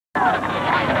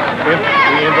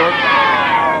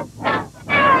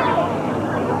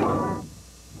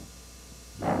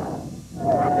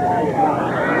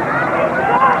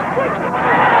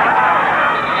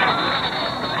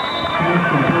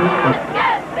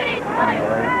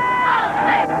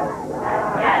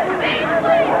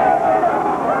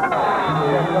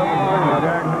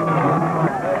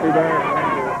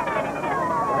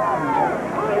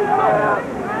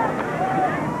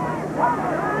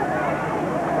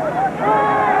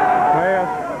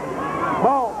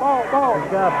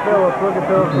Look at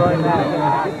those right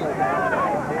now.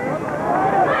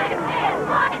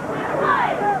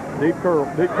 Deep curl,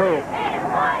 deep curl.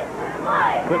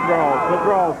 Flip draw, flip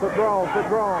draw, flip draw, flip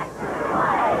draw.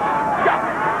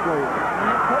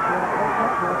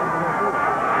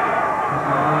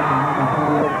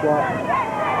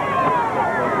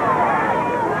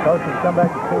 Coaches come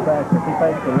back to fullback. If he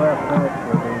takes the left foot,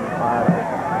 will be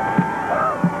 5.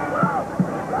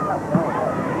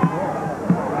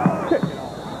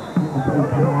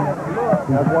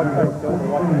 That's one thing.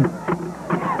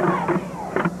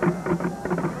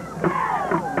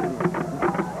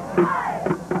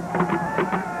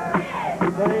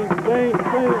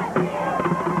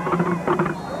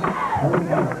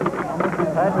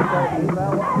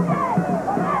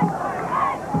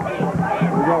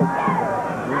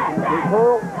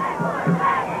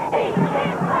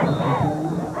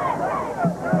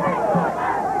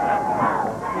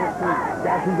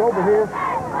 He's over here.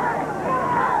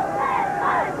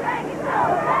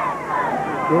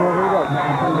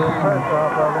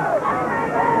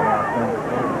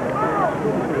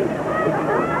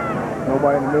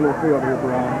 Nobody in the middle of the field here,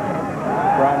 Brian.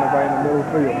 Brian, nobody in the middle of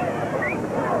the field.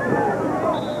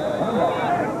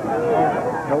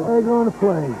 They're going to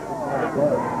play.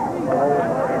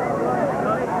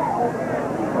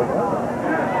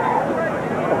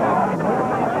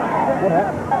 What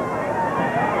happened?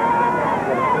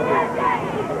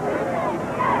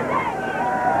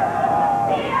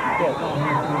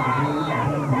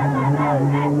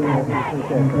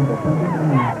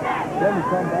 Let me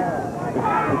come down.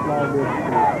 It's not good.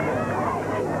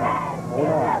 Hold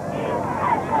on.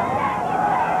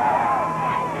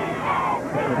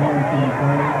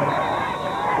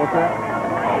 What's that?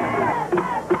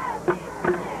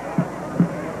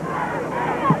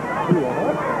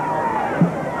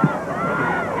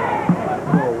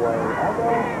 No way.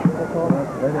 What's all that?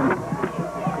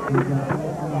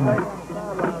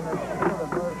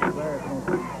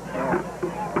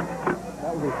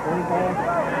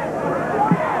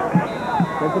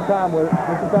 Take some time with it.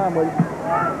 Take some time with it.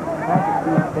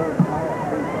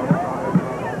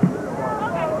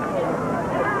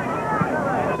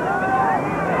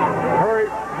 Hurry,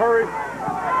 hurry.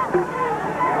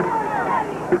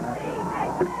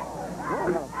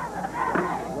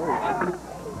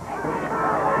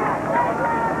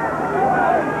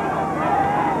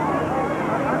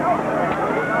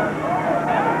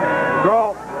 Draw,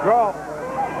 draw.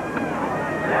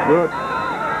 Good.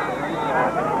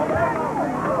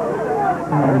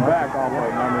 They're back all the way.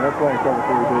 I mean, they're playing cover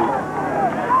 3 deep.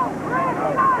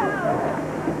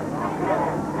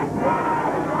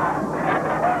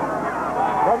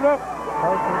 Rub it up.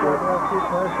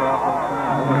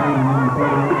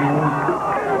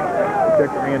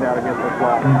 Check your hand out against the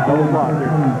block. Double block here.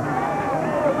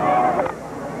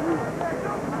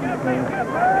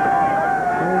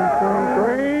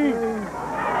 Three.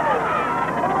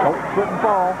 Don't slip and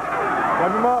fall.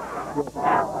 Rub him up.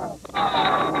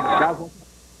 Guys,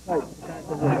 hey.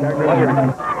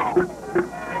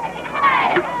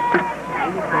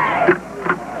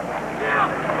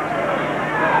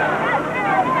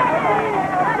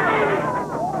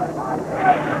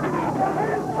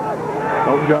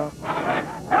 Don't jump.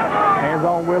 Hands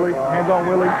on Willie. Hands on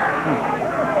Willie.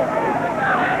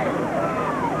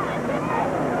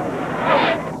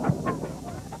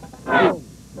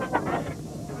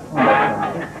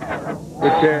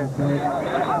 Good catch.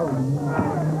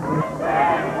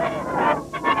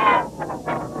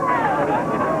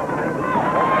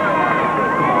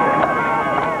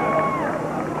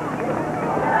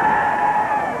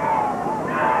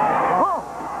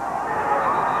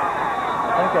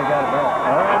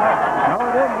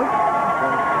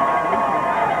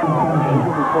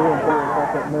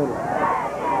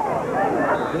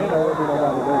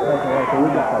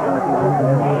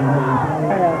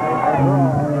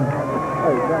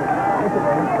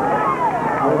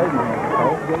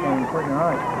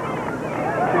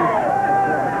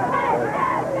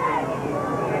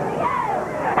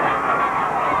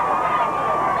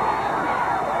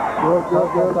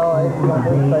 Good. All he's going to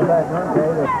do is stay back and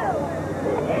run.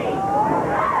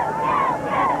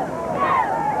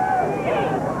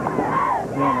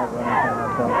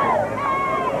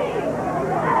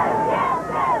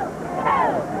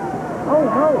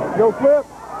 Go flip.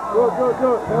 Do it.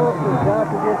 Phillips has got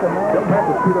to get the man. Don't have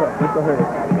to shoot up. Just go ahead.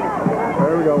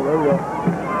 There we go.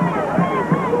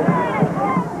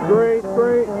 Great.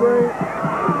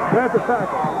 That's a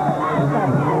tackle.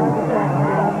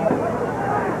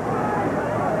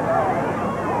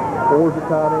 Four's the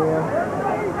tight end.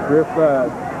 Drift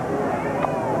side.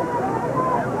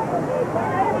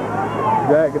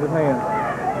 Jack, get his hand.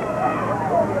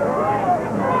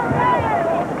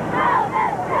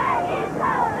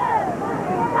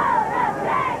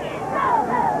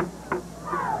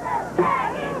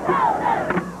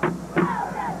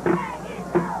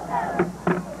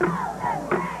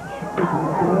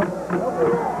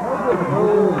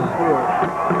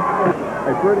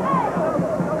 Hey, Freddie.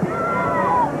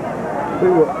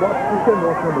 See what? You couldn't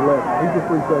watch on the left. He's a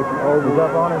free safety. Oh, He's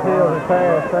up on his heels. He's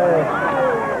fast.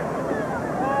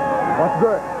 Watch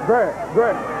Greg.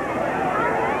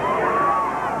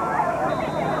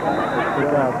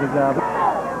 Good job.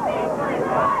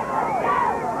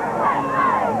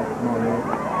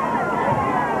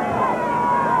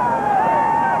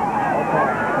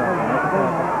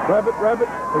 Rabbit.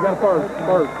 We got a first.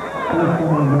 Good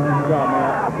job,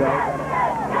 man. Okay.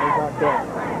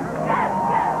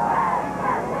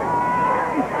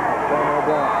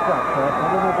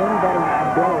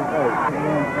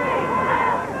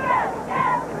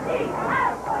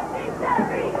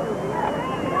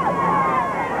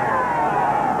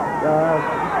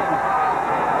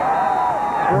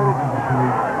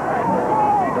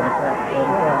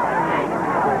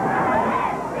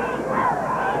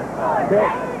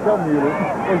 Tell Mueller.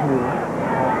 Where's Mueller?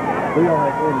 We don't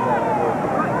have anybody.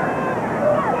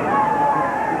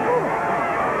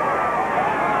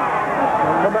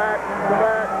 Come back.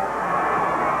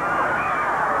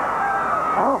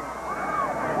 Oh!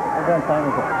 I've done time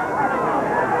with it.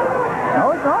 No,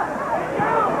 it's not.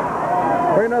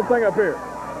 Bring another thing up here.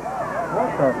 What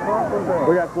the fuck was that?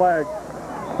 We got flags.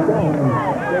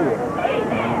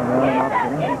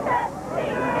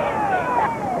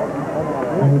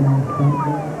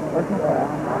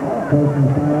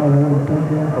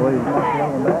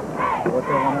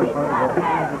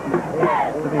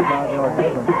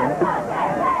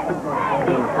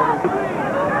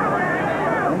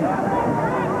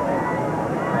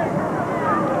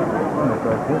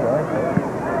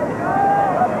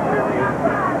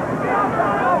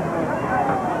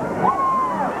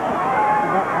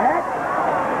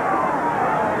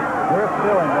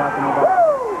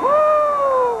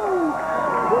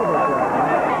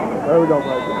 There we go,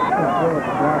 baby.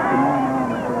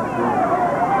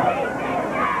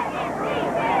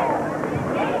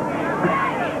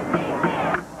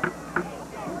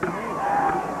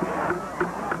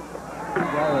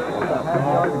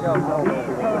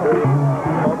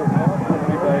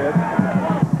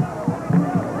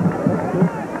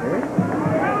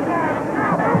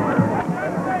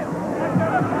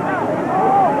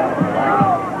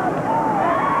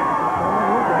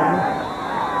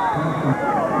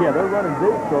 Yeah, they're running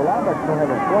deep, so a linebacker's going to have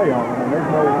a play on them, and there's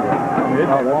no, it's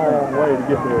a long way to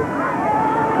get there.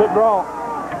 Flip draw.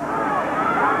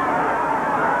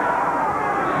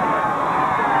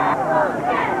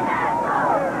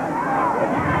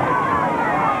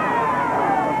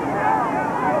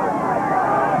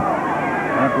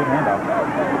 Good handoff.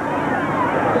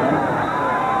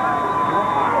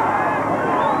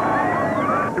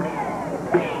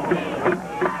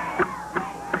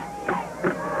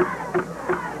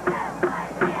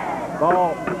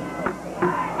 Ball.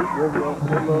 Good look.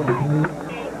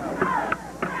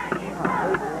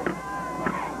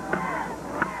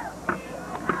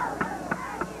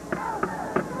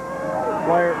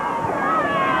 Player.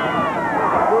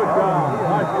 Good job.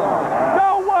 Nice job. No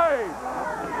way!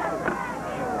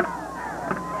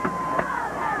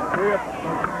 Rip.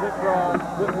 Good draw.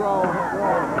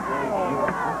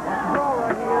 Draw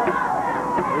right here.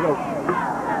 There we go.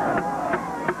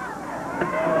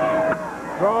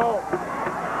 Draw.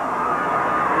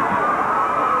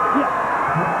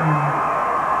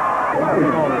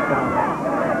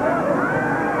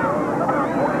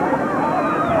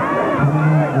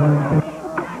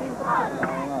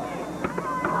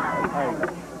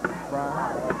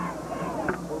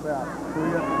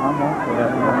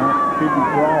 Keep you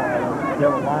draw.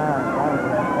 Have a line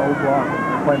with that old block.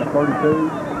 Playing a 32.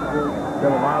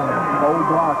 Have a line with that old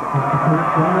block.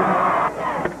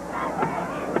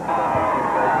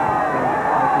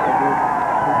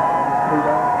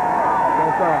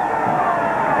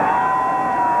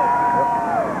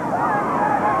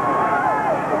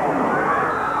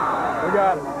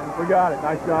 We got it.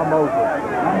 Nice job, Mosley.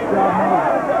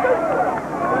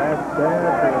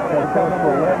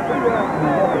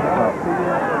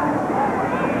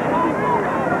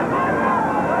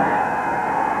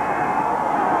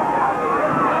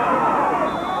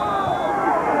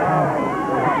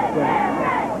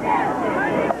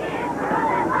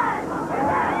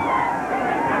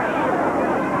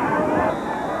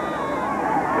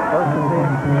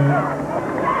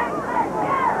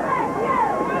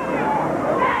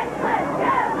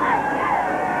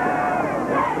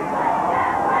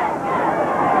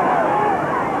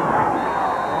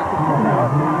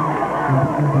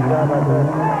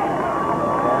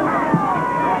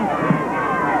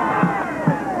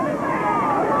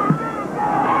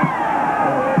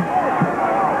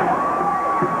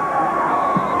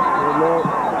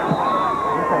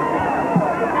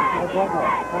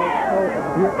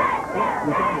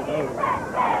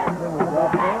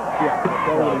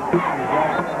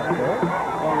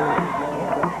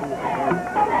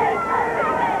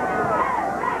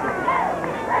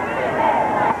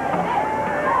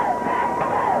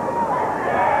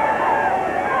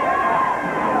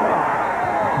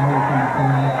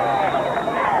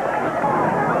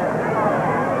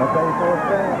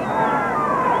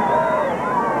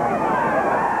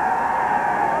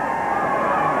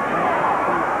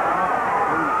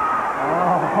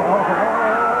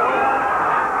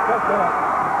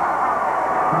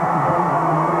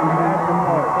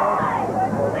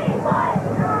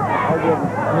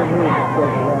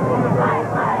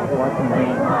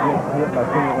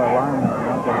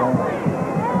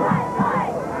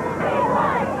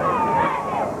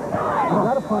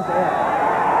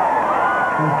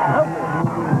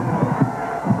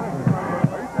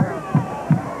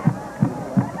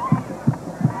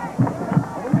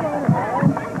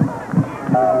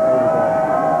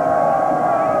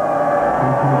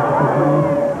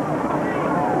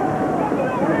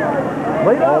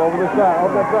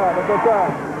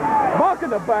 Buck in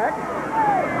the back.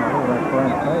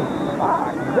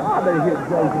 My God, they hit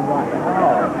Josie right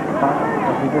now.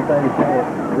 That's a good thing to say it.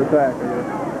 Good back, I guess.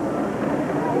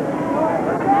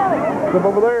 Step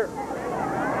over there.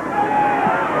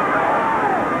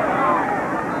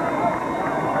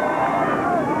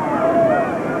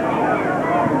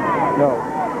 No.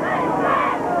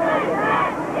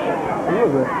 Who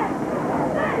is it?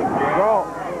 Draw.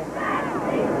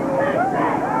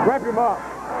 Wrap him up.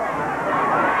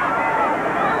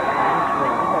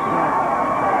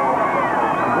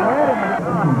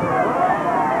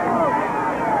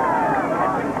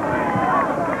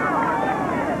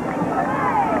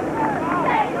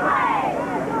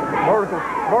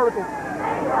 Vertical.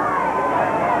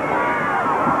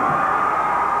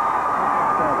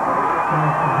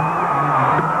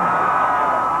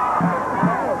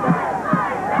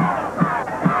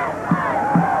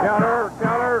 Counter.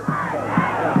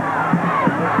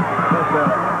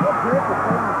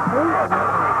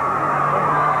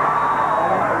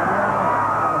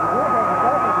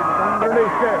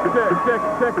 Underneath,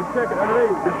 check it,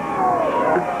 underneath.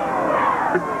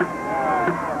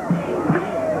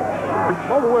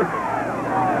 Over with.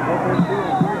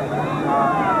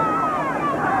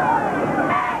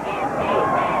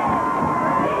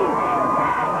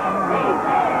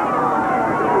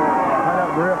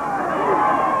 Grip.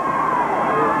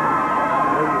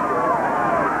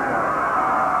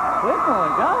 Quick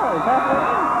one, guys.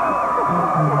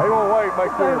 They won't wait,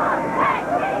 make sure.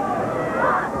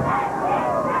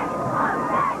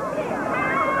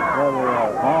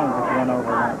 Long just went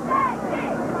over that.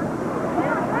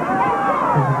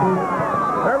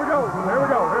 There we go.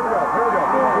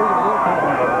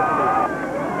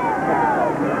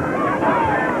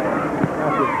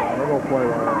 We're going to play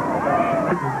right now.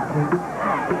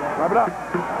 Wrap it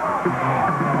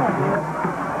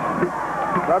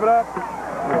up.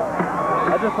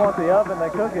 I just want the oven they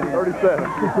cook it in. 37. Let's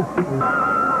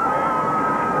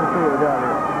see what we got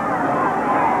here.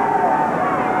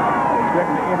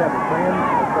 Checking the end of it. Sand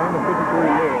the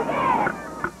 53 there.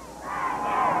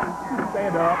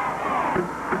 Stand up.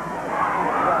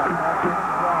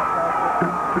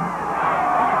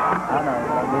 I know.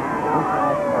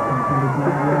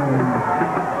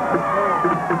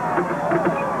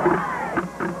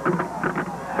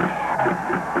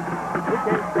 We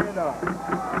can't stand up.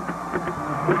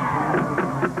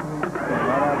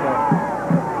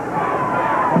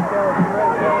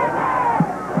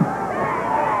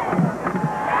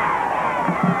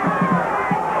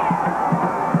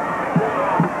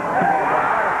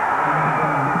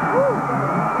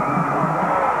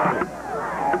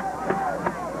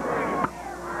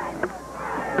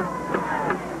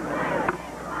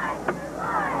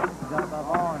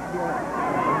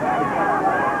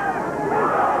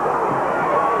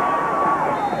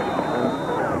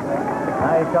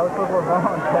 Coach, look where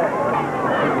Vaughn's at.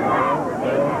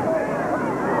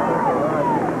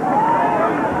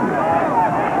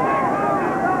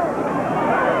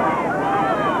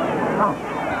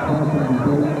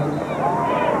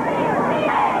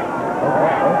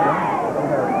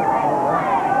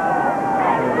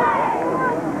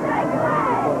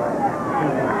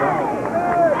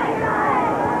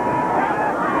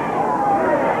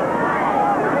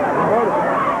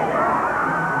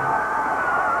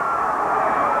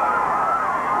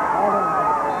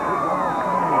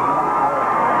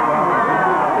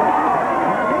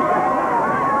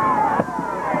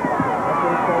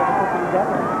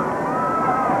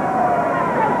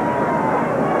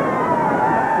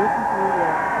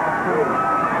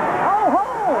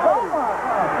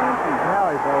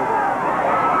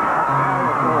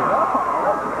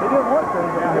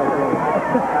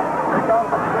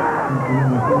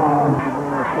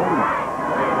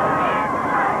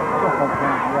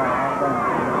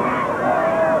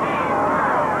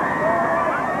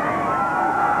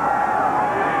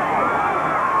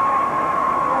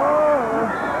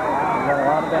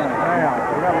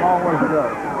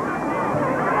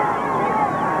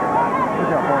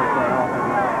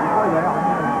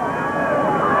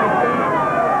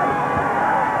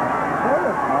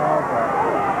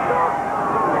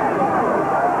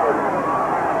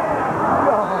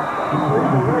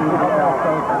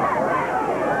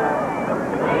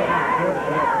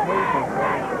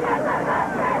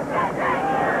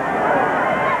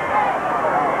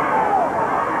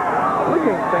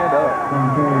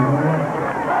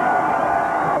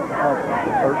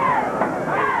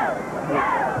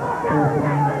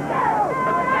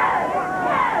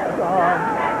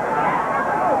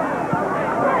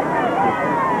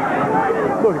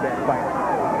 Look at that fight.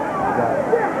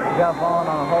 You got Vaughn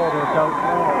on a hold here, Coach.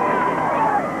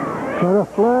 Got a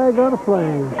flag on a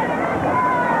plane.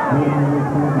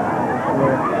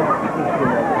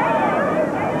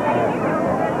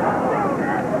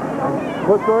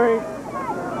 Look, green.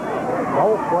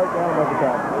 Don't break down at the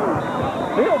top.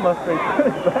 Bill must be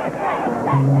pretty bad.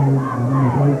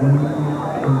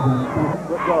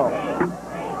 Good job.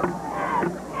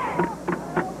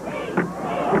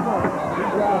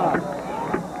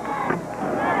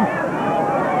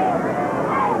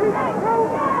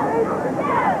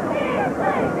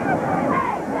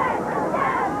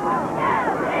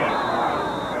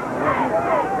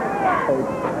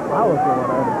 I was going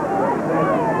at it.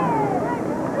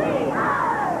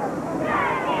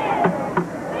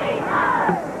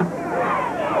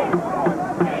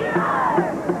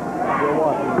 Still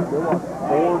watching.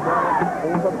 Four down,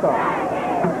 four's up top.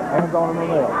 Hands on in the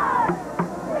middle.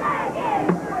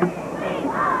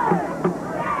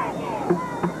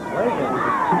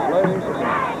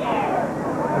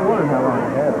 I'm wondering how long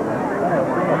he had it.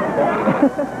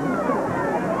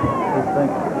 Just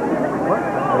thinking. What?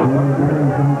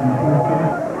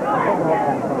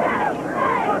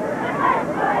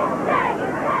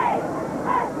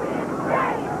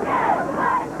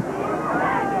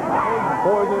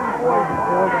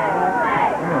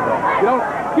 You don't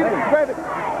get it,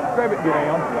 grab it, get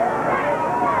down.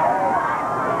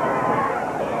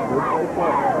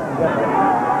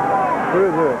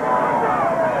 Good.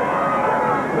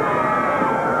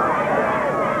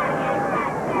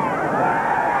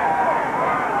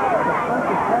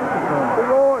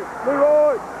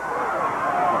 Leroy.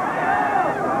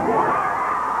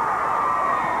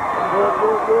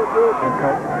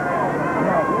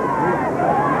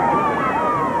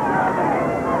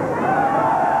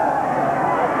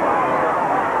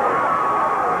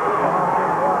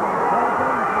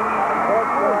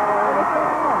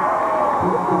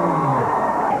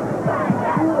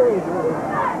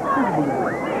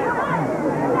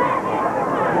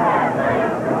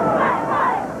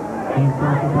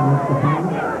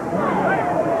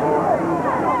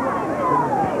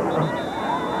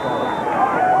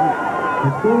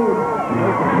 Good.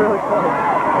 Really close.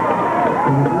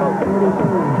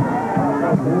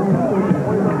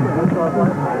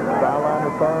 Sideline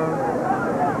return.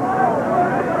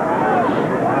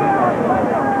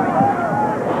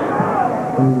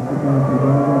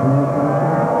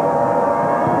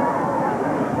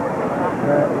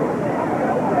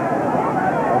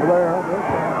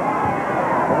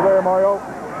 Over there, Mario.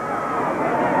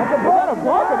 That's a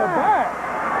block in the back.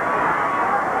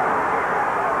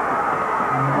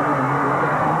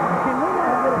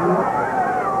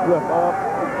 Flip up.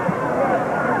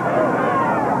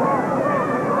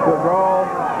 Good draw.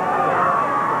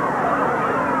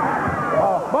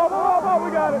 Ball. We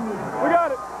got it.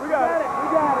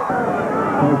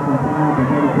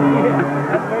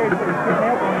 That's very true.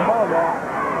 Ball,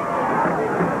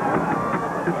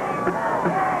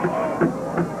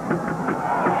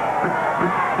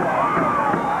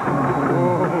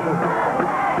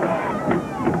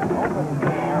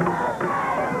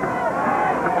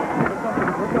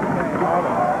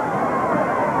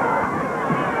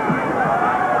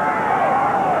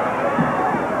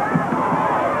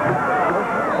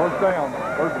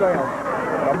 First down.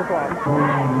 Number 5.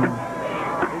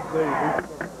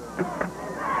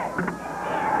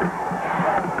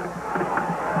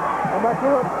 Come back to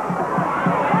it.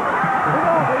 Here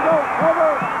we go.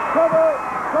 Cover.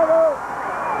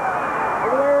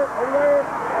 Over there.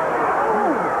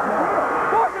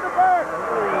 Walk in the back.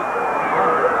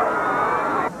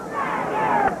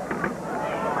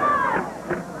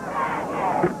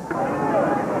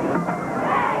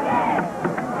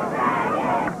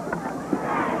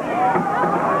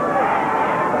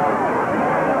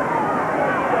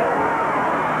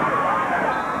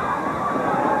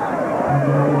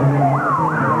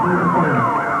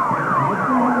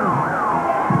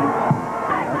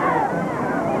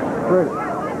 Pretty.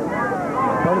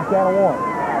 30 count of 1.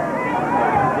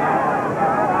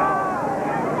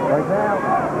 Right now.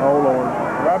 Oh, Lord.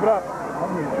 Wrap it up.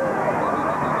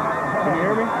 Can you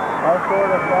hear me? All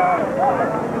sort of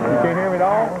You can't hear me at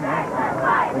all?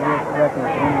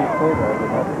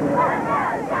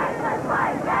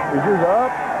 Is yours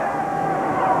up?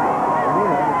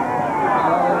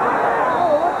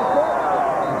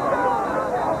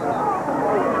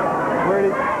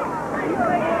 Pretty.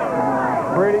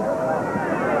 Pretty.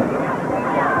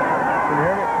 Can you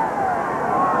hear me?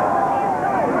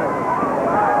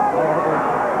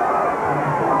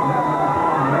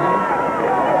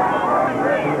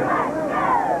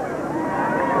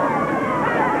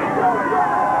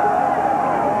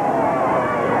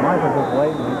 Michael just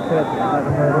waiting. He said he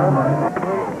never heard of it.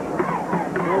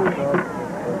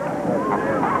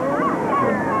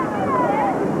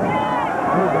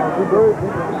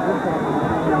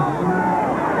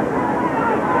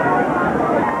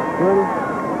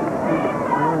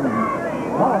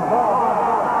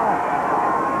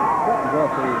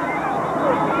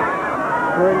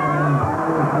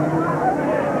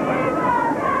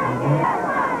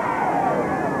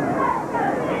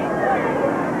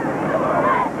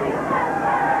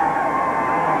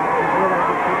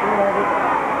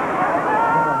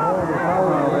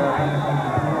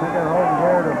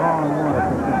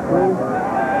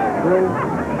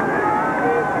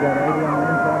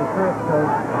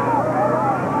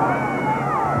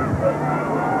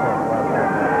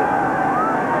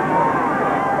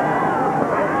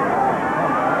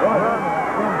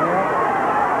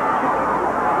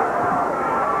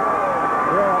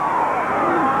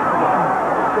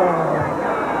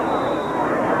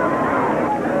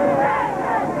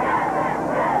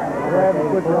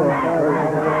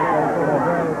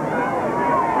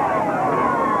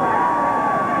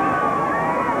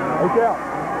 Look out.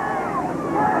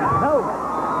 No.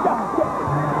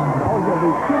 Oh, you're going to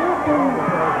be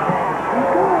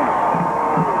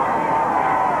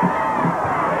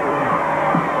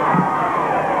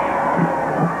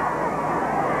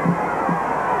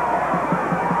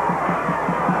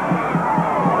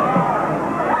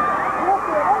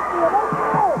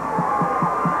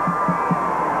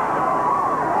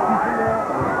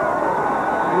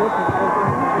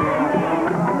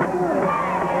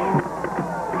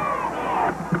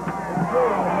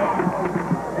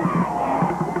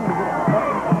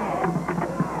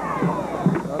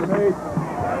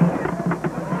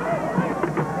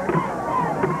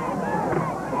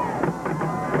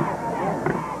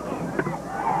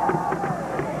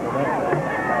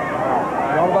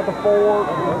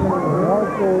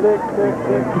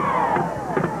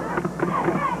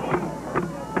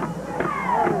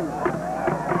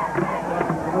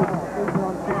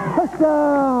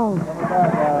Touchdown!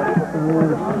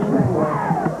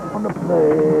 On the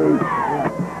play.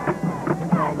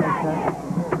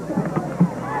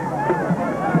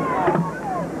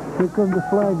 Here comes the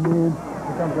flag, man.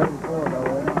 Here comes 84, though.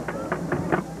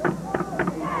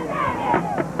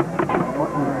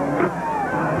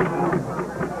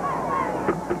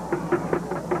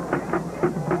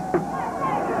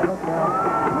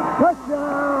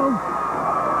 Touchdown!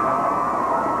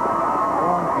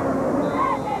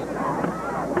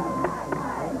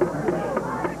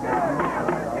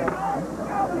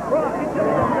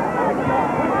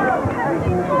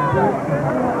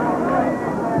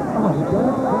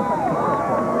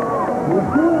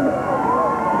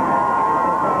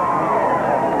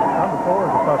 Number 4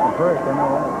 is a fucking prick, I know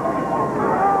that.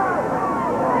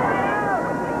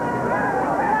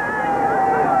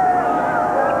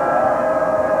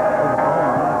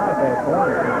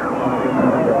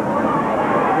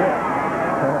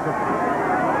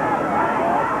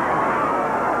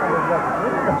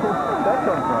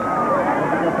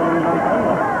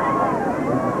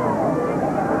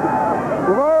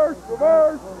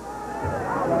 Reverse.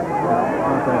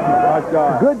 Nice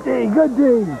job. Good D, good D.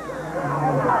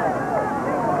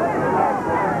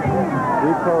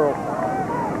 Big curl.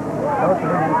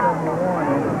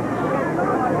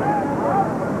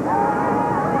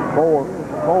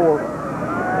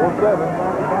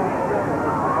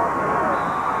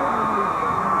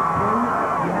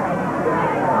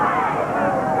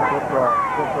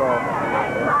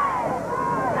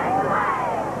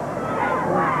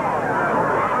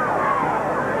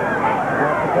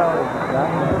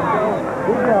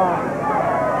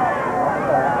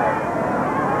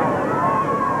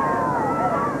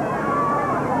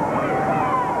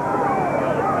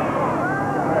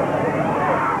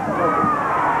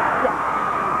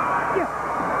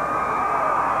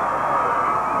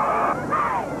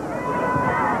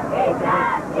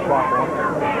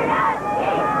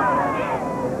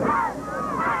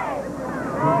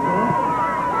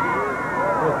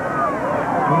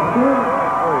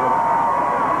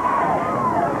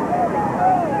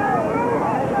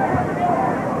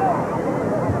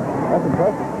 That's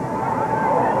impressive.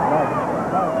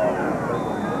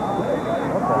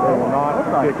 They will not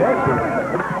get that.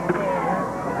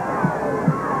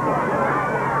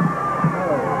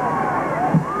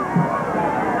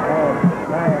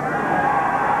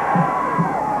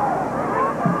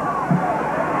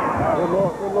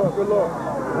 Good luck.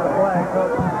 Flag,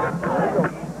 coach. There you go.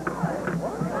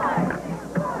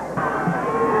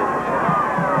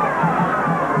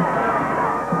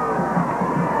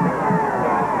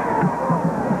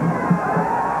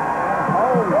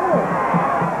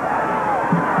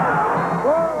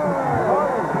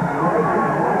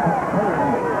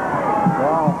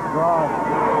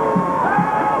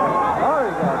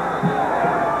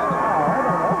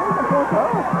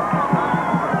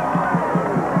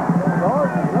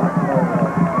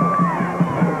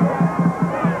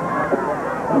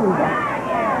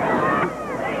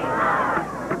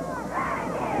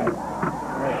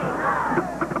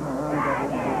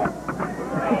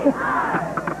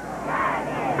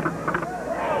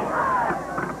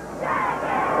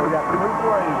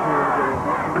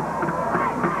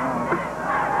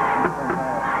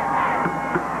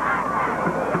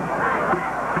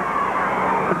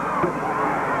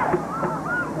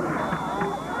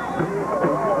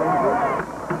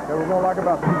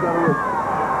 About two generations.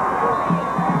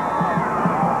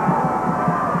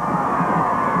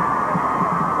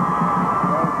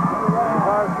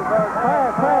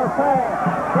 Pass.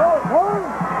 Go.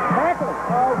 Tackle.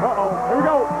 Uh-oh. Here we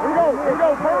go.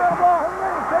 Turn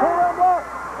around block.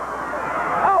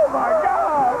 Oh, my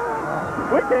God.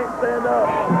 We can't stand up.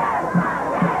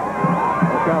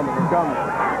 They're coming.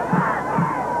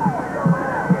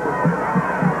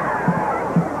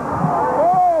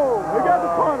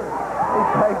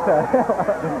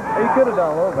 He could have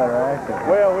done a little better, actually.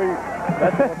 Well,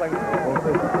 that's the one thing we'll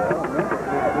see.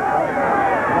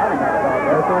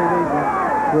 That's what he needs.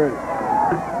 Great.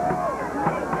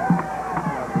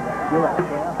 You're right.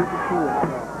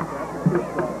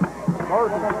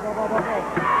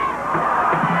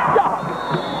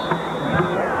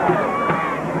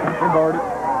 Inverted.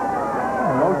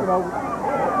 Motion over.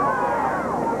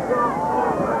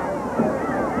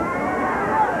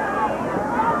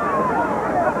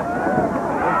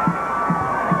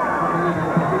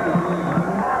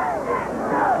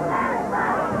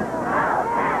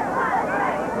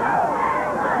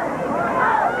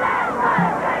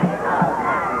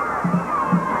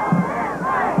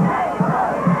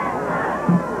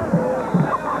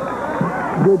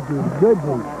 Good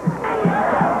one.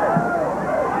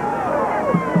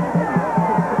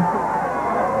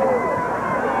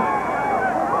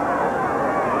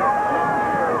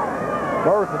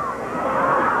 Burton.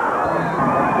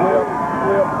 Flip.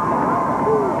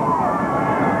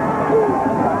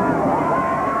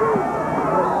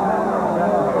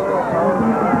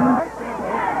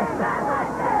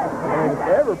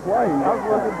 Ever played? I was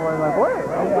looking for him like, where?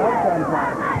 I was trying to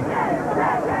find him.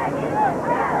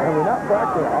 And we're not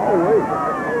practicing all week.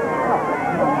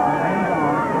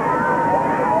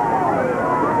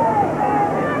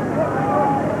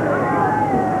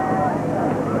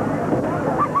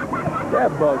 That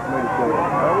bugs me to say.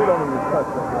 We don't even touch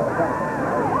that guy.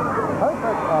 I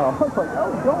was like,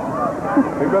 oh,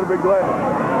 God. They better be glad. Oh,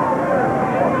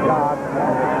 God.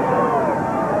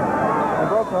 They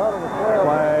broke the huddle with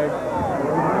flag.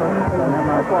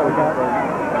 That's why we got it.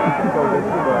 Go get the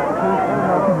ball.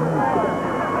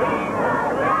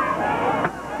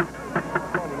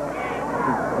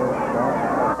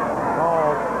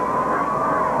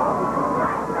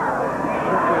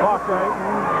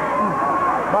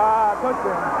 Bye,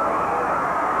 touchdown.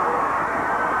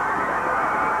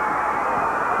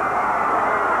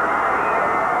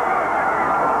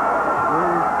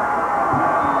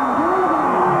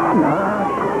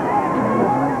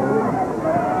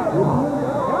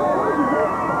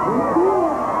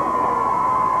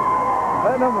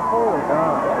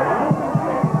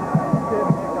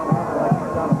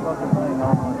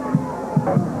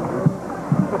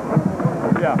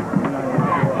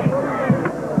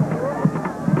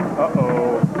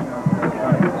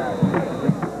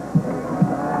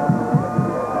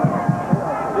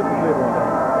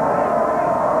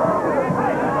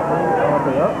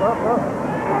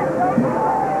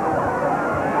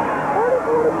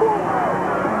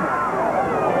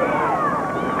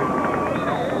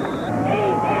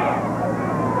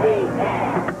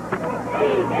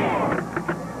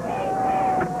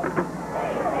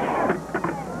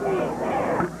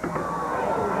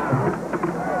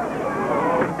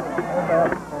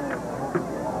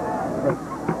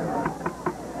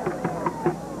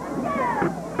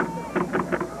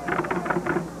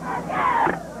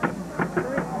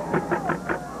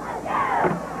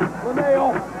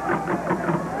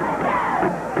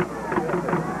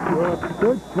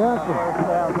 Good tackle. First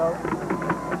down, coach.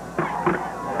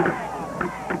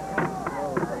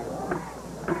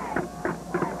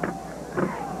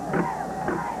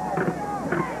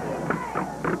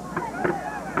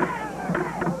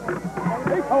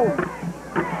 He's holding.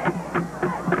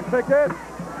 Big hit.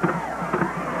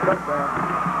 Touchdown.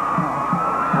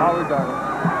 All we done.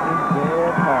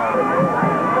 Dead hard.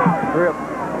 Grip.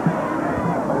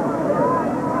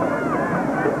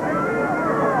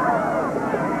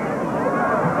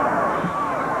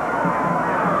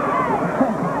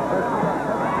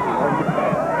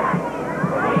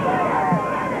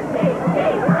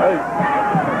 Hey.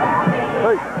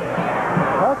 Hey.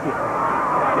 Touch it.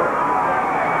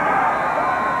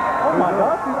 Oh my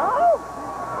gosh, he's off.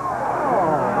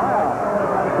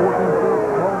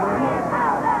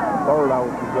 Third, I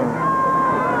was doing.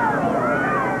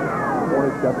 When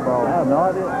he's got the ball. I have no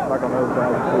idea. Like on the other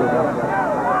side of the field.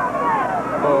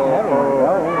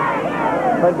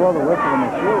 They blow the whistle in the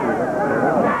field.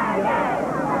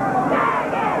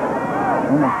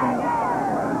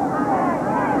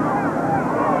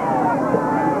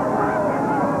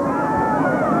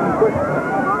 Quick.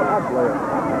 I'll play it.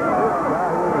 This guy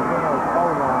who was in our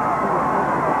phone line.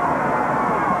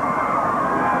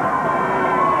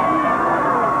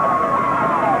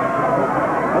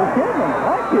 Okay, man.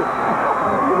 Thank you.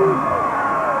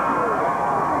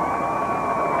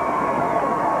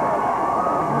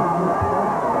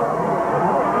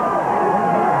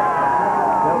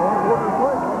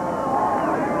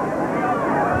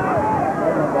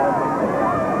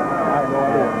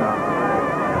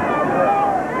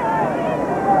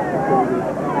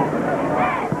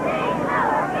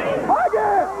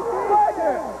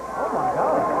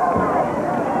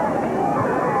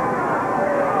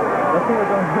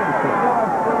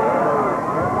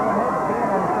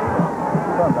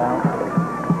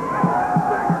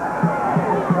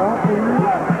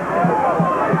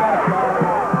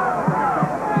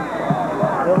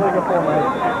 Illegal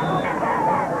formation.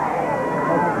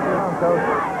 Coach.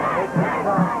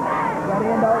 Got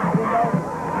in, dog.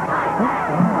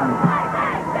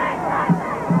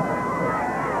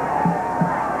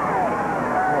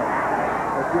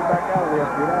 Let's get back out of this.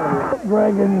 Get out of here.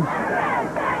 Dragons.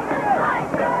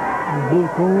 Blue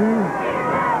corner.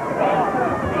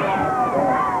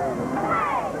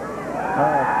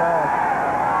 Pass.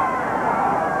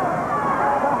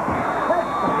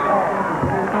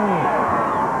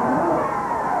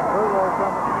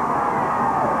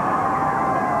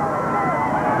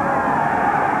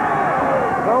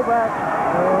 Go back.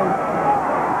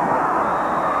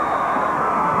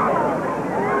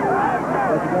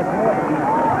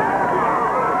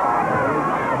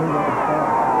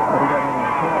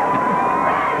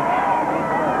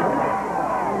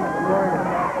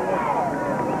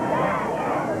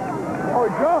 Oh, he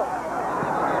jumped.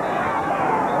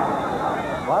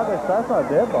 Why that's not a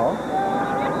dead ball.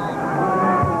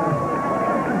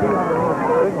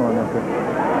 Big one, isn't it?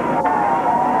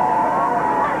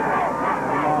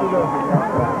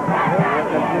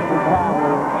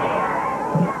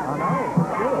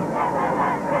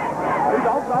 He's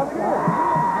outside again.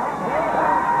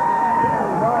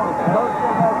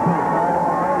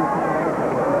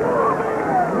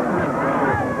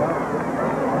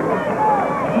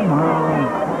 Come on.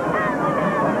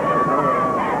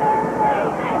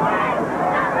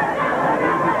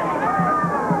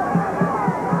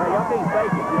 Y'all can't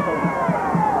fake it.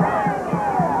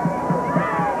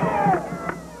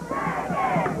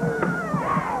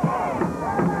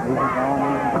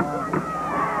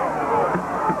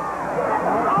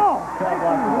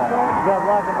 Got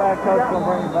block it back, coach, gonna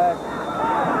bring it back.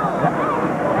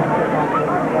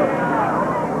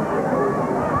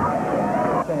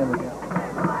 Stand again.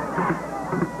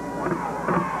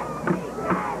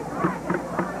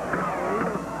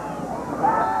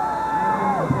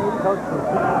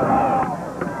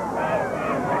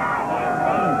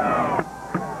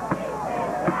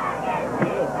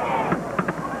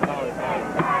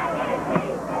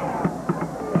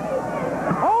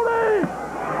 All right.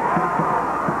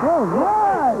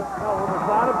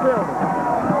 Building.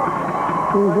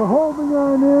 There's a holding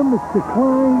on him. It's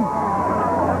declined.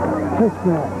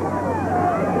 Touchback.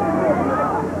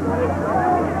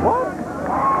 What?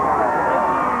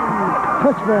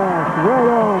 Touchback. Right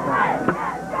on.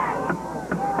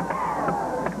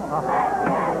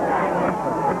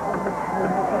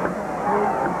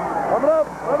 Rub it up.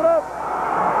 Rub it up.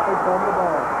 They fumbled the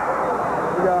ball.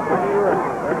 We got a new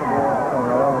record. That's the ball.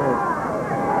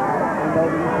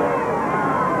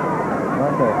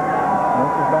 Right there.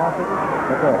 Once it's bouncing,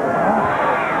 look up.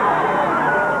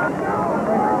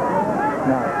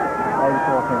 No.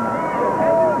 84 came out.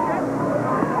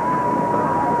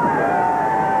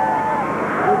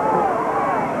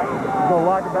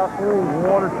 got 1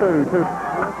 or 2.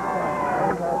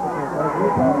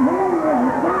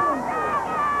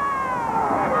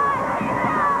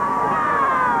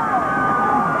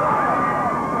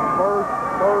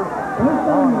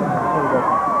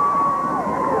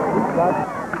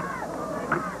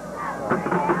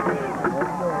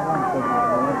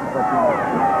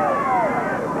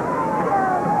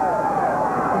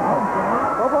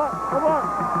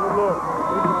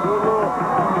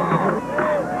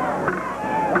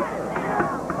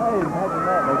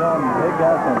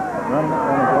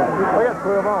 They got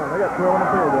 12 on. They got 12 on the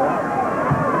field there.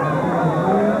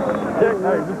 Check.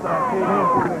 Hey, this side.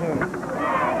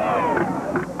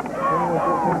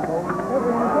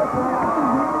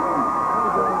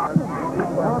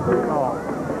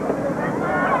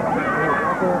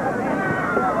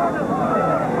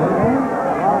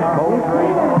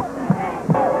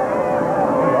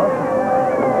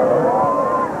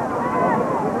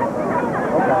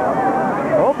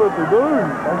 Oh, but they do.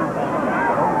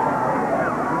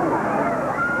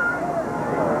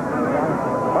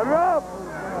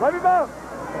 Let me up!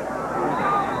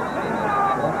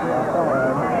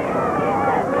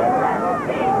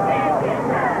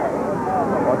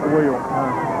 Watch the wheel.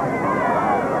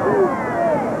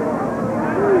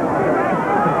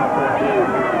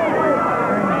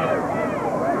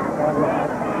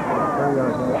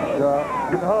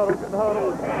 Get the huddle, get the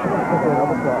huddle.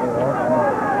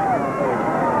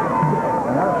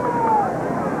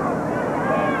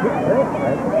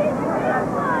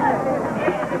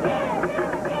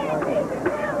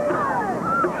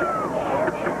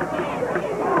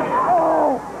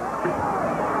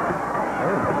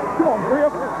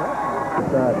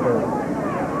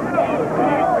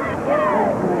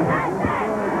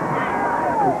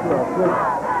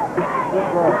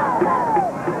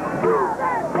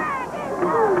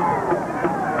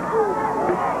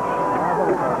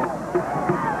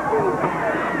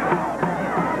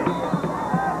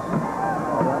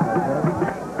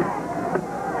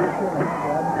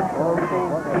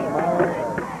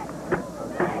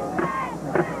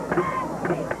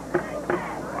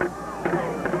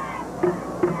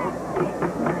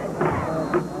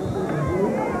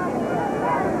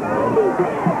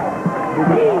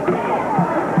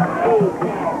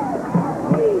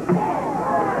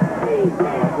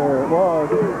 There it was.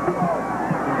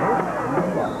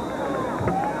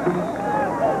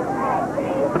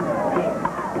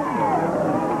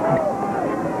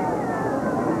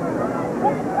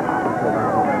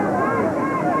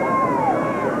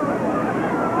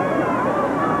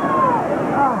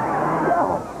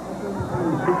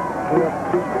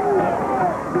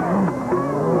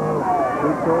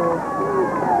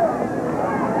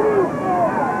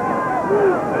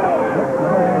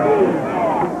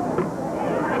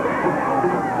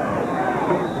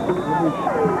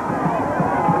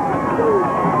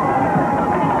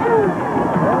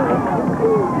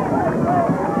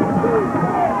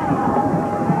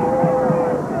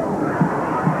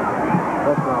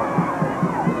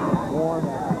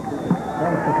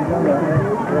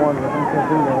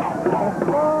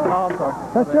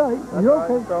 That's right. You're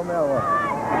okay. Throw me away.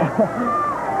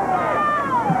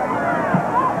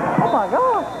 Oh my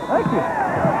God! Thank you.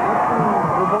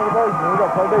 We're going to base. We got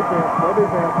to play defense. Play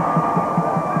defense.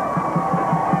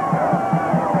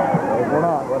 We're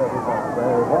not. Whatever.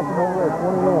 Watch over there.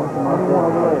 21. 21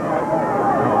 over there.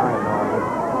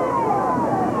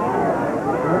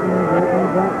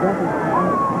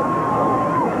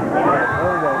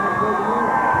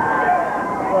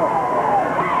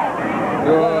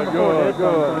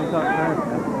 Good.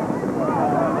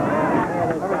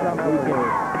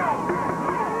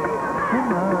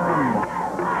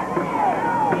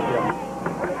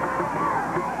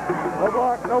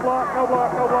 Go block.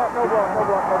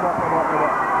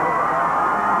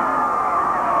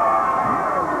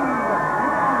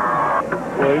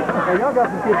 Well, y'all got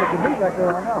some kids that can beat back there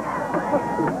right now.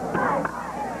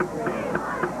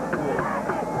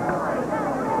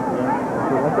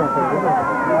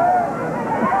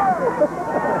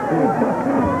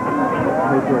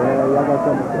 Y'all got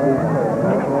something to beat.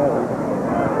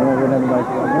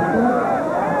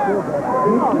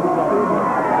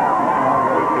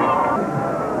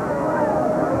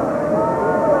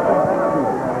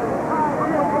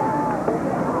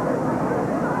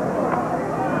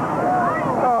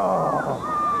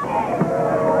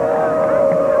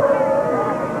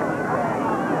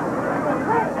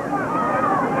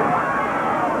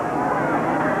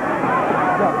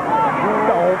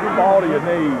 All you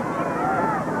need.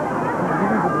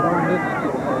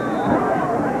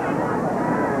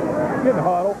 Get in the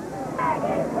huddle.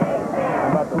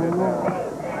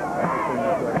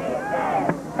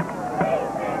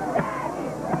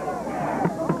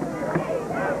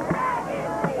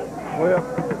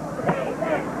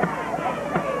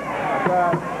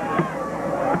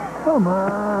 Come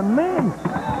on, man.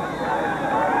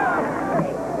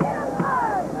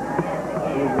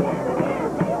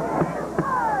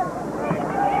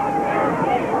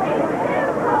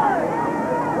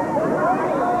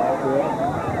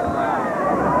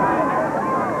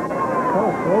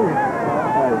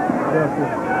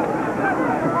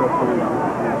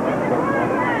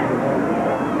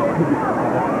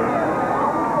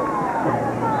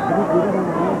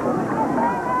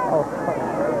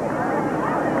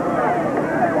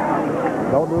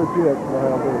 Don't do it yet. No,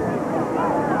 I'll do it.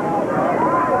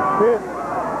 Hit.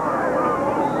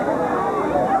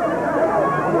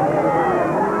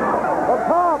 Up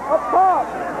top, up top.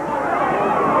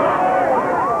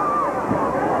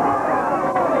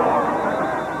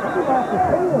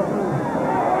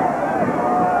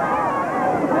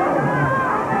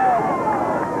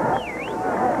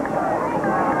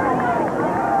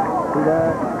 See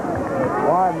that?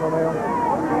 Wide on him.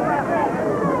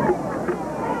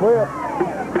 Flip.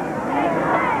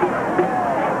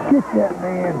 Get that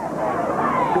man.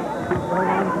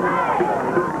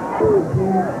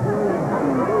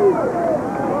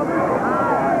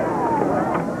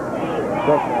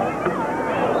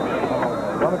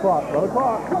 Run the clock, run the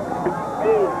clock.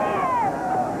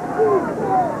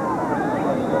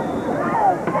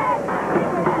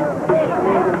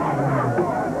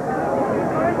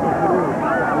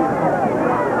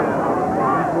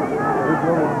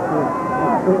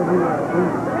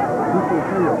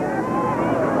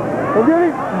 Go get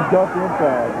him. He ducked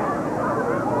inside.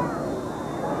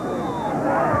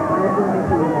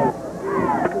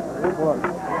 What?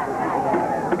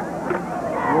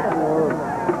 Yes, Lord.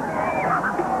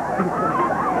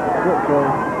 Good goal.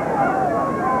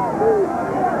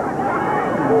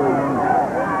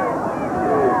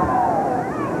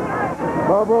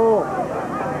 Bubble.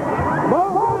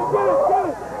 Bubble, get it, get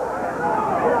it.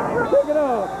 Pick it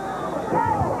up.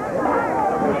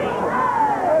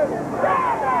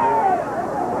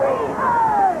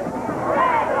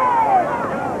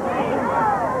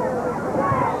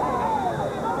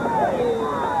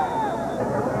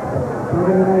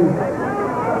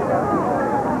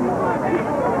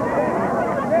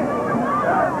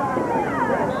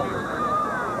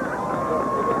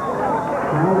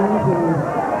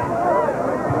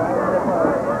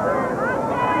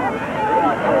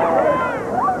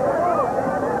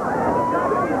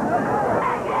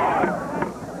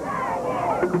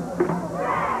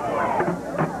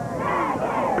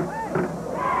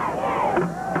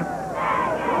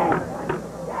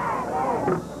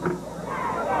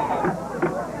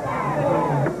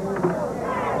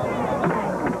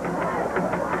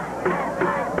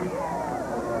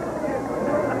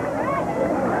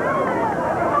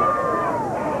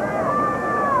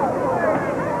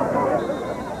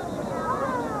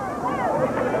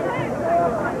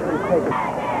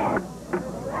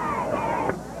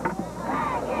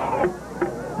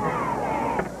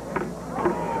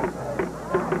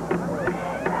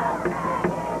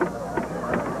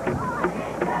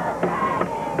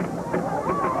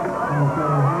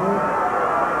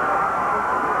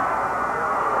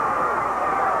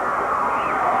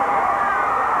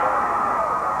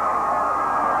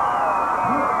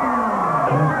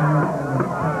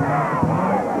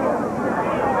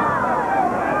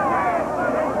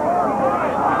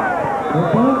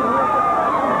 Okay.